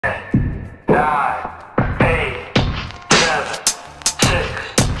9, 8, 7, 6,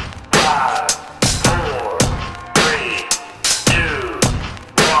 5, 4, 3, 2,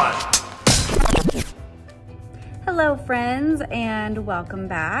 1. Hello friends, and welcome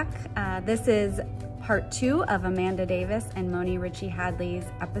back. This is part 2 of Amanda Davis and Moni Ritchie Hadley's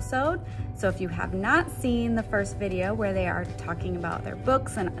episode. So if you have not seen the first video where they are talking about their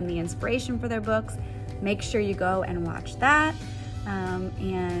books and the inspiration for their books, make sure you go and watch that.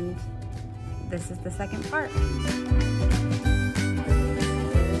 And this is the second part.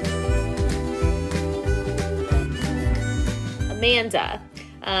 Amanda,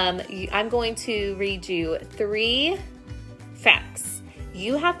 I'm going to read you 3 facts.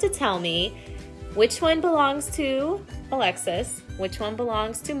 You have to tell me which one belongs to Alexis, which one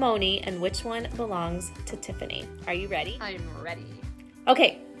belongs to Moni, and which one belongs to Tiffany. Are you ready? I'm ready.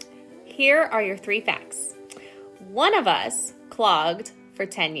 Okay, here are your 3 facts. One of us clogged for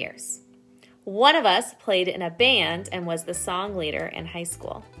 10 years. One of us played in a band and was the song leader in high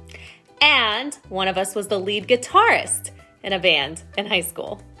school. And one of us was the lead guitarist in a band in high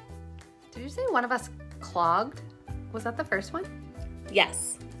school. Did you say one of us clogged? Was that the first one?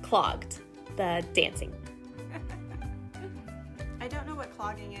 Yes, clogged. The dancing. I don't know what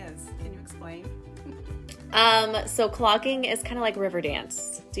clogging is. Can you explain? So clogging is kind of like river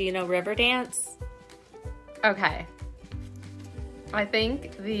dance. Do you know river dance? Okay. I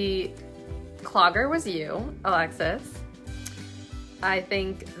think the clogger was you, Alexis. I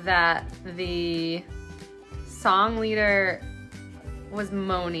think that the song leader was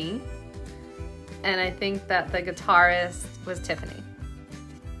Moni. And I think that the guitarist was Tiffany.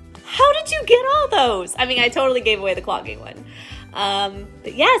 How did you get all those? I mean, I totally gave away the clogging one.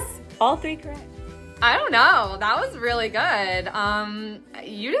 But yes, all 3 correct. I don't know. That was really good.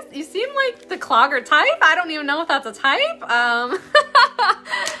 You seem like the clogger type. I don't even know if that's a type.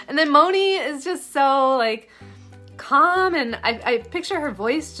 And then Moni is just so like calm, and I picture her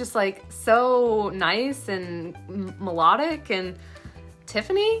voice just like so nice and melodic. And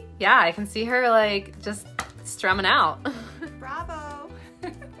Tiffany, yeah, I can see her like just strumming out. Bravo.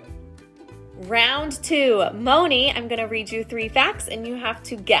 Round 2. Moni, I'm going to read you 3 facts, and you have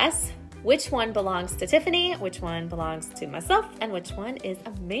to guess which one belongs to Tiffany, which one belongs to myself, and which one is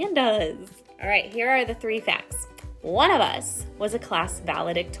Amanda's. All right, here are the 3 facts. One of us was a class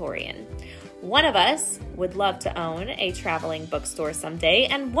valedictorian. One of us would love to own a traveling bookstore someday,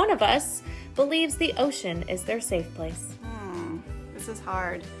 and one of us believes the ocean is their safe place. This is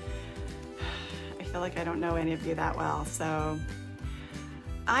hard. I feel like I don't know any of you that well, so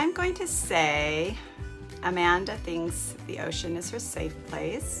I'm going to say Amanda thinks the ocean is her safe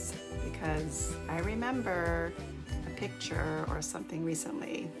place because I remember a picture or something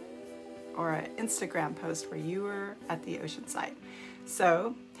recently or an Instagram post where you were at the ocean side.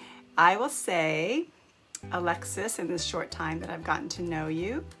 So I will say, Alexis, in this short time that I've gotten to know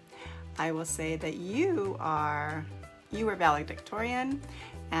you, I will say that you were valedictorian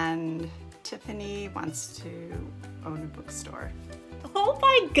and Tiffany wants to own a bookstore. Oh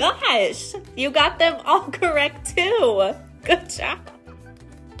my gosh, you got them all correct too. Good job.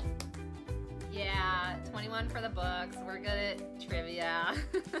 Yeah, 21 for the books. We're good at trivia.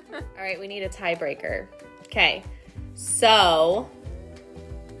 All right, we need a tiebreaker. Okay, so,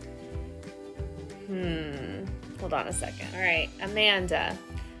 hold on a second. All right, Amanda,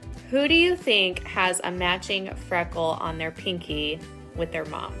 who do you think has a matching freckle on their pinky with their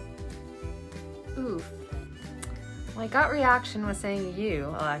mom? Oof. My gut reaction was saying you,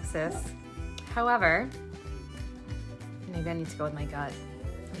 Alexis. However, maybe I need to go with my gut.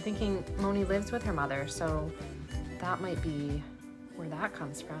 I'm thinking Moni lives with her mother, so that might be where that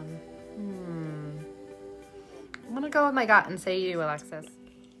comes from. I'm gonna go with my gut and say you, Alexis.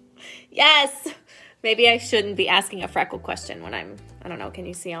 Yes! Maybe I shouldn't be asking a freckle question when I don't know, can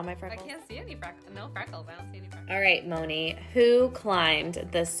you see all my freckles? I can't see any freckles. No freckles. I don't see any freckles. All right, Moni, who climbed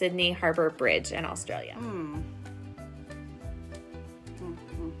the Sydney Harbour Bridge in Australia?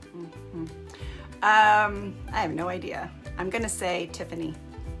 I have no idea. I'm gonna say Tiffany.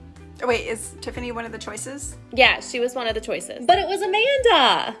 Oh wait, is Tiffany one of the choices? Yeah, she was one of the choices. But it was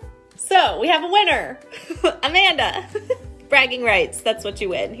Amanda! So, we have a winner! Amanda! Bragging rights, that's what you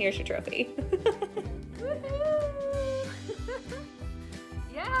win. Here's your trophy.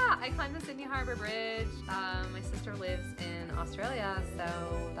 Yeah, I climbed the Sydney Harbour Bridge. My sister lives in Australia, so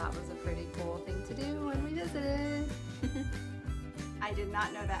that was a pretty cool thing to do when we visited. I did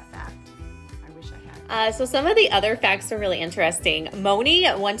not know that fact. I wish I had. So some of the other facts are really interesting. Moni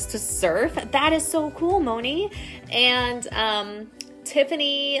wants to surf. That is so cool, Moni. And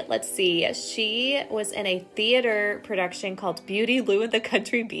Tiffany, let's see, she was in a theater production called Beauty, Lou and the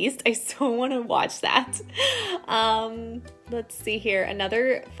Country Beast. I so want to watch that. Let's see here.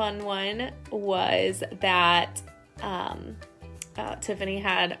 Another fun one was that Tiffany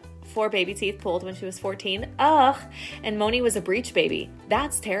had 4 baby teeth pulled when she was 14. Ugh. And Moni was a breech baby.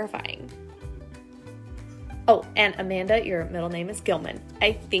 That's terrifying. Oh, and Amanda, your middle name is Gilman.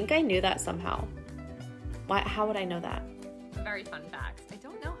 I think I knew that somehow. Why? How would I know that? A very fun fact. I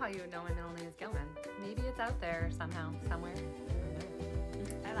don't know how you would know my middle name is Gilman. Maybe it's out there somehow, somewhere.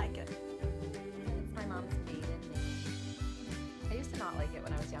 I like it. It's my mom's maiden name. I used to not like it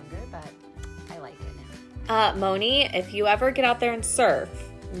when I was younger, but I like it now. Moni, if you ever get out there and surf,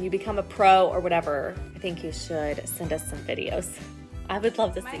 and you become a pro or whatever, I think you should send us some videos. I would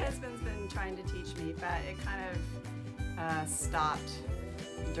love to see My it. husband's been trying to teach me, but it kind of stopped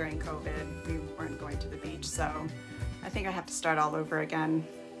during COVID. We weren't going to the beach, so I think I have to start all over again.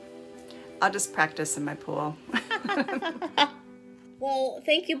 I'll just practice in my pool. Well,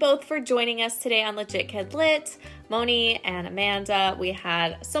 thank you both for joining us today on Legit Kid Lit. Moni and Amanda, we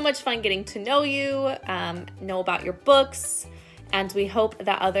had so much fun getting to know you, know about your books, and we hope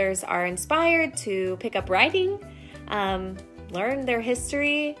that others are inspired to pick up writing, learn their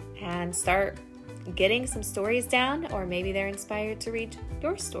history, and start getting some stories down, or maybe they're inspired to read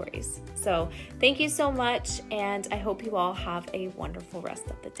your stories. So thank you so much, and I hope you all have a wonderful rest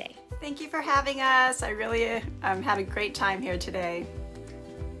of the day. Thank you for having us. I really had a great time here today.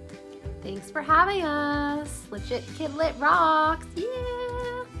 Thanks for having us. Legit Kid Lit rocks.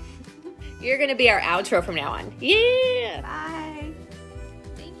 Yeah. You're gonna be our outro from now on. Yeah. Bye.